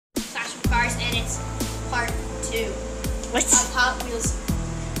and it's part 2 What? of Hot Wheels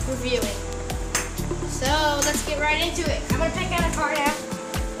reviewing. So let's get right into it. I'm gonna pick out a car now.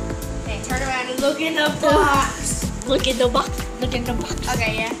 Okay, turn around and look in the box. Look in the box. Look in the box.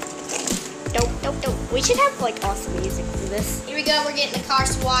 Okay, yeah. Don't. We should have like awesome music for this. Here we go. We're getting the car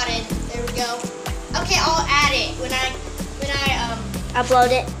swatted. There we go. Okay, I'll add it when I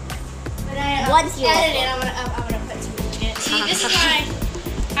Upload it. when I Once you edit it. upload. I'm gonna put some music in it. See, this is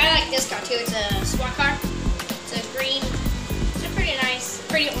I like this car too. It's a SWAT car. It's a green. It's a pretty nice,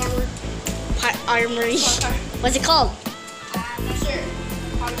 pretty armored Armory. SWAT car. What's it called? I'm not sure.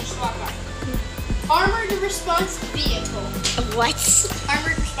 Probably just SWAT car. Armored response vehicle. What?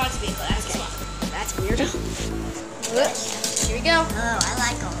 Armored response vehicle. That's okay. SWAT. That's weird. Here we go. Oh, I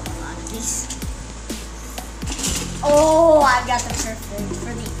like a lot of these. Oh, I've got the perfect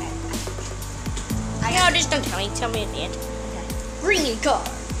for the end. No, just don't tell me. Tell me at the end. Okay. Green car.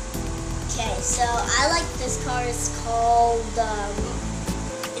 Okay, so I like this car. It's called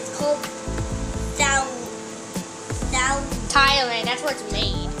Thailand. That's where it's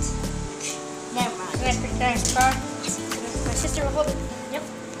made. Never mind. That's pretty nice car. My sister will hold it. Yep.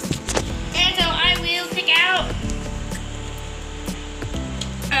 And so I will pick out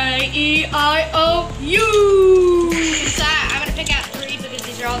A-E-I-O-U. So I'm gonna pick out 3 because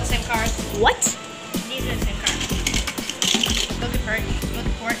these are all the same cars. What? These are the same cars. Looking for it.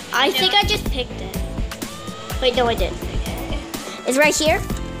 Looking for it. I think I just picked it. Wait, no, I didn't. It's right here.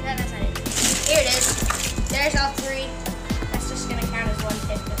 No, that's not it. Here it is. There's all 3. That's just gonna count as one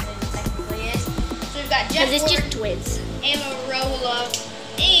pick because it technically is. So we've got Jeff Because it's Gordon, just twins. Amarola,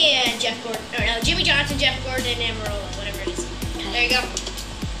 and Jeff Gordon. Or no, Jimmy Johnson, Jeff Gordon, and Amarola, whatever it is. There you go.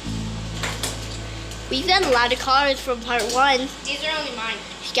 We've done a lot of cars from part 1. These are only mine.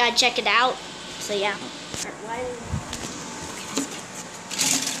 You gotta check it out. So yeah. Part 1.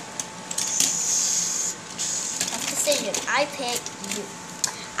 Tough decision. I pick you.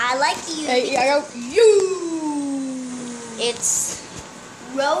 I like you. It's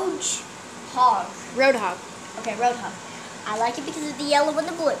Roadhog. Roadhog. Okay, Roadhog. I like it because of the yellow and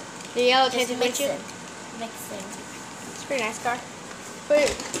the blue. The yellow Just tinted windshield. Mixing. It's a pretty nice car. Put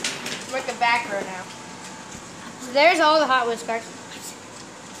it like the back row now. So there's all the Hot Wheels cars.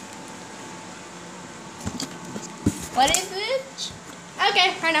 What is it?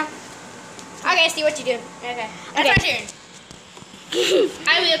 Okay, I know. Okay, see what you do. Okay. That's my turn.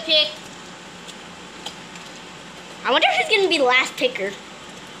 I will pick. I wonder who's gonna be the last picker.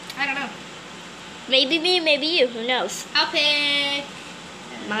 I don't know. Maybe me, maybe you. Who knows? I'll pick.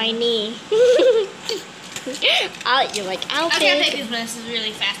 My knee. You're like, I'll Okay, I'll pick. pick this one. This is a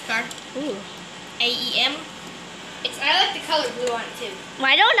really fast car. Ooh. AEM. I like the color blue on it too.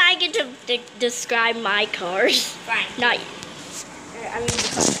 Why don't I get to describe my cars? Fine. Not you. I mean, the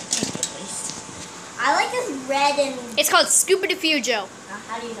cars I picked at least. I like this red and... It's called Scuba Diffujo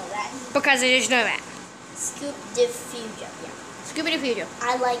how do you know that? because I just know that. Scoop Diffusion, yeah. Scuba Diffujo.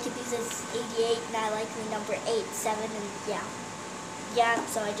 I like it because it's 88 and I like the number 8, 7, and yeah. Yeah,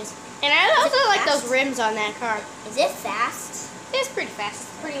 so I just... And I also it like fast? those rims on that car. Is it fast? It's pretty fast.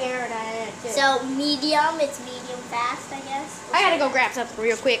 It's pretty aerodynamic too. So medium, it's medium fast, I guess. I gotta go grab something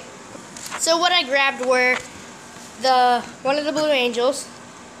real quick. So what I grabbed were one of the Blue Angels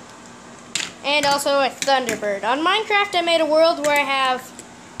and also a Thunderbird. On Minecraft, I made a world where I have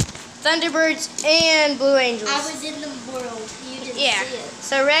Thunderbirds and Blue Angels. I was in the world. You didn't Yeah. see it.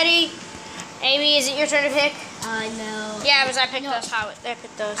 So ready? Amy, is it your turn to pick? I know. Yeah, because I picked No. those. I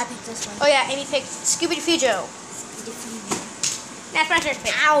picked those. I picked this one. Oh yeah, Amy picked Scooby Diffujo. That's my turn to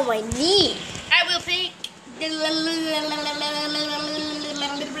pick. Ow, my knee. I will pick.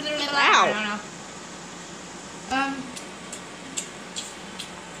 Wow. I don't know.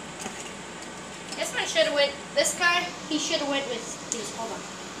 This one should have went. This guy, he should have went with these. Hold on.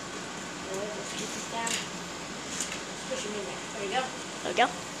 Let's get this down. Push him in there. There you go. There we go.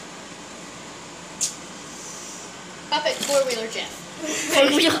 Up at four-wheeler Jeff.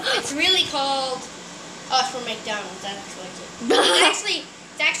 It's really called. Oh, it's from McDonald's. That's actually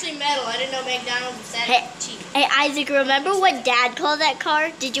it's actually metal. I didn't know McDonald's was that cheap. Hey, Isaac, remember what Dad called that car?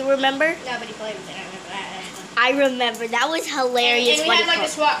 Did you remember? Nobody played with it. I remember that. I remember. That was hilarious. And we when had he like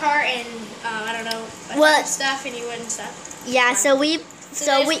a called- SWAT car and I don't know What? stuff, and you wouldn't stuff. Yeah, so we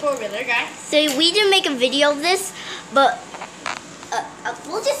four-wheeler guy. didn't make a video of this, but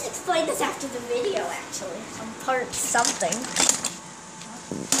we'll just explain this after the video. Actually, some part something.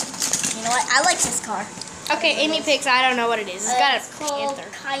 You know what? I like this car. Okay, Amy picks. I don't know what it is. It's got It's a called panther.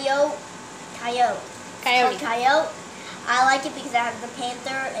 Coyote. Coyote. Coyote. I like it because it has the panther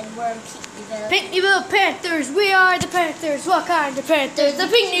and we're in Pinckneyville. Pinckneyville Panthers. We are the Panthers. What kind of Panthers? The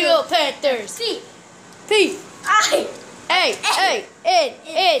Pinckneyville Panthers. P. I.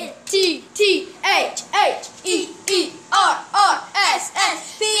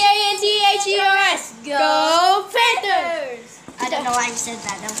 A-A-N-T-H-E-R-S-S-P-A-N-T-H-E-R-S. Go Panthers! I don't know why you said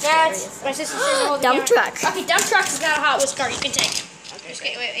that. No, That's my sister says the whole Dump truck. Okay, dump truck is not a Hot Wheels car. You can take.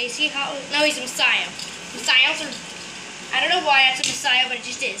 Okay, wait, is he Hot Wheels? No, he's a Messiah. Messiahs are. I don't know why that's a Messiah, but it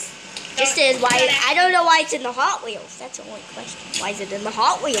just is. Just is why I don't know why it's in the Hot Wheels. That's the only question. Why is it in the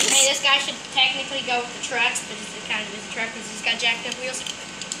Hot Wheels? Hey, this guy should technically go with the trucks, but it's kind of his truck because he's got jacked up wheels.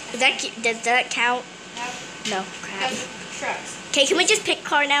 Does that count? No. No. Crap. Goes with trucks. Okay, can we just pick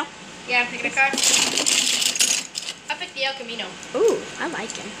car now? Yeah, I'm picking a car. I picked the El Camino. Ooh, I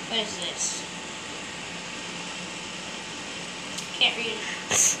like him. What is this? Can't read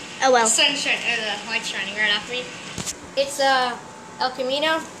it. Oh well. The sun's shining, or the light's shining right off me. It's El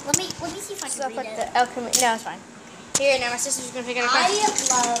Camino. Let me see if I So can I'll read put it. the El Camino. No, it's fine. Here, now my sister's gonna pick it up. I love this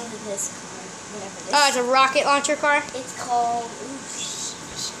car. Whatever this. Oh, it's a rocket launcher car. It's called. Ooh,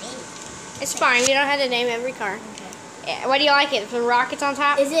 shame. It's fine. We don't have to name every car. Okay. Yeah, why do you like it? The rockets on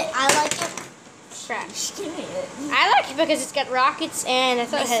top? Is it? I like it. Crap. Give me it. I like it because it's got rockets and I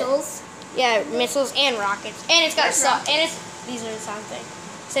thought it had, Missiles. yeah, missiles and rockets, and it's got a Where's saw. rockets? And it's these are the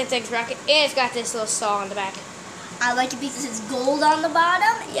same thing as rocket, and it's got this little saw on the back. I like it because it's gold on the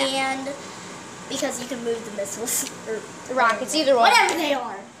bottom Yeah. and because you can move the missiles or The rockets, either one. whatever they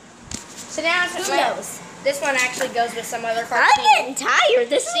are. So now Who it's knows? this one actually goes with some other car. I'm too. getting tired.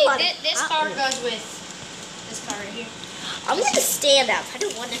 This See, is a lot this of car hot goes with this car right here. I'm gonna stand up. I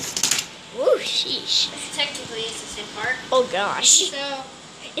don't want to. Ooh, sheesh. Technically, it's the same car. Oh gosh, So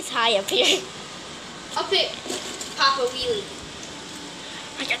it's high up here. I'll pick Papa Wheelie.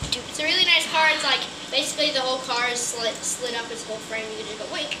 I got to do. It's a really nice car. It's like basically the whole car is slid up its whole frame. You can just go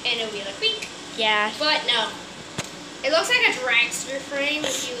wink and it'll be like wink. Yeah. But no, it looks like a dragster frame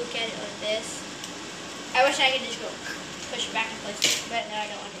if you look at it like this. I wish I could just go push it back in place, but no, I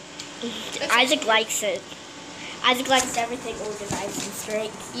don't want it. Isaac likes it. Isaac likes everything organized and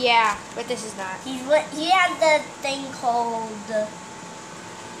straight. Yeah, but this is not. He had the thing called.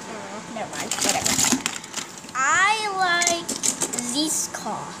 Never mind. Whatever. I like this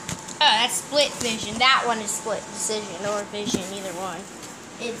car. Oh, that's split vision. That one is split decision or vision, either one.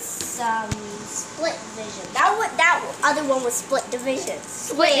 It's split vision. That other one was split division.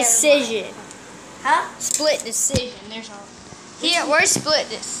 Split decision. Huh? Split decision. There's all. Here, where's split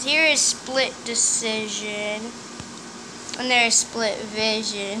this? Here is split decision. And there's split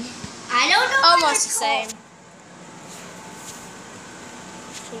vision. I don't know. Almost the same.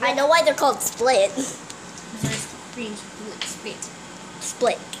 I know why they're called split.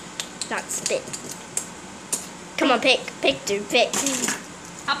 Split, not spit. Come on, pick, dude, pick.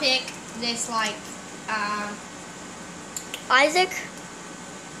 I'll pick this like Isaac,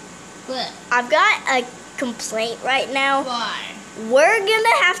 what? I've got a complaint right now. Why? We're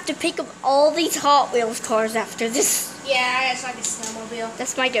gonna have to pick up all these Hot Wheels cars after this. Yeah, it's like a snowmobile.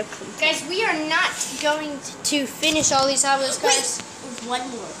 That's my good complaint. Guys, we are not going to finish all these Hot Wheels cars. There's one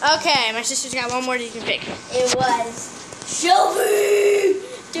more. Okay, my sister's got one more that you can pick. It was Shelby.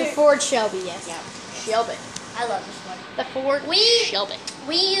 The Ford Shelby, yes. Yeah. Shelby. I love this one. The Ford Shelby.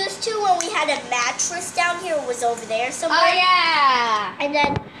 We used to when we had a mattress down here. It was over there somewhere. Oh, yeah. And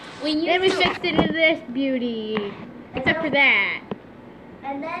then we used Then we to. fixed it into this beauty. Except for that.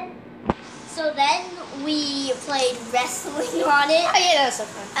 And then, so then we played wrestling on it. Oh, yeah, that was so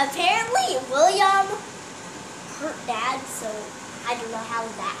fun. Apparently, William hurt Dad, so I don't know how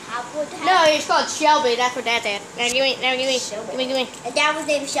that would happen. No, it's called Shelby. That's what Dad said. Now give me. Shelby. Give me. And Dad was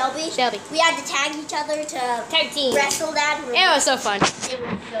named Shelby. Shelby. We had to tag each other to Tag team. wrestle Dad. It was so fun. It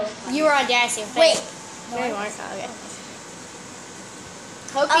was so fun. You were on Dad's team. Wait. No, you weren't. Oh, okay.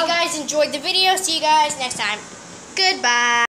 Hope you guys enjoyed the video. See you guys next time. Goodbye.